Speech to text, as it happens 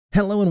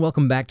Hello and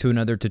welcome back to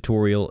another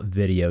tutorial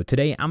video.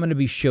 Today I'm going to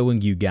be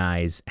showing you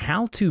guys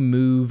how to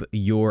move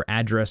your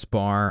address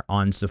bar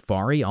on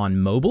Safari on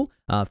mobile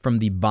from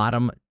the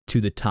bottom to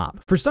the top.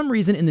 For some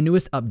reason in the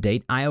newest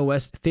update,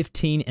 iOS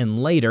 15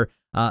 and later,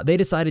 they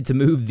decided to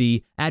move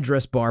the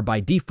address bar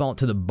by default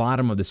to the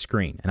bottom of the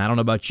screen. And I don't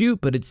know about you,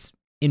 but it's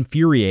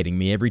infuriating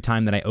me every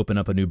time that I open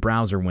up a new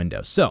browser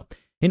window. So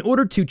in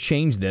order to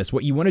change this,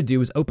 what you want to do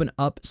is open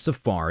up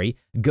Safari,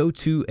 go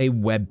to a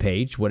web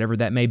page, whatever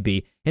that may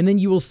be, and then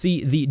you will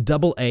see the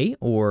double A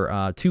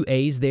or two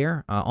A's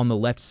there on the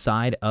left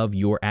side of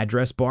your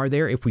address bar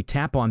there. If we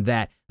tap on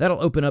that,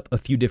 that'll open up a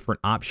few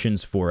different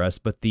options for us,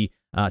 but the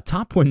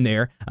top one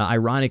there,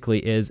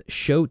 ironically, is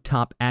Show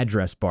Top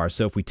Address Bar.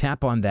 So if we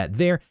tap on that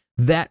there,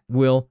 that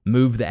will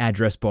move the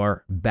address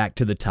bar back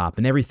to the top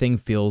and everything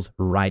feels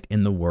right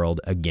in the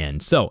world again.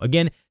 So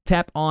again,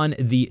 tap on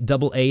the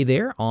double A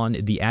there on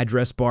the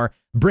address bar,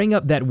 bring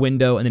up that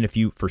window, and then if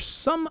you, for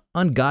some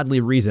ungodly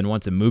reason,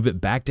 want to move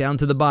it back down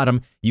to the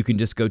bottom, you can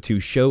just go to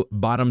Show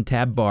Bottom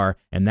Tab Bar,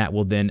 and that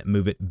will then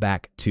move it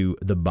back to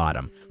the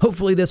bottom.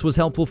 Hopefully this was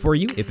helpful for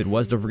you. If it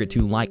was, don't forget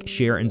to like,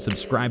 share, and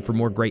subscribe for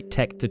more great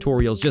tech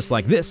tutorials just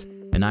like this,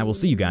 and I will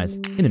see you guys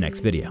in the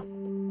next video.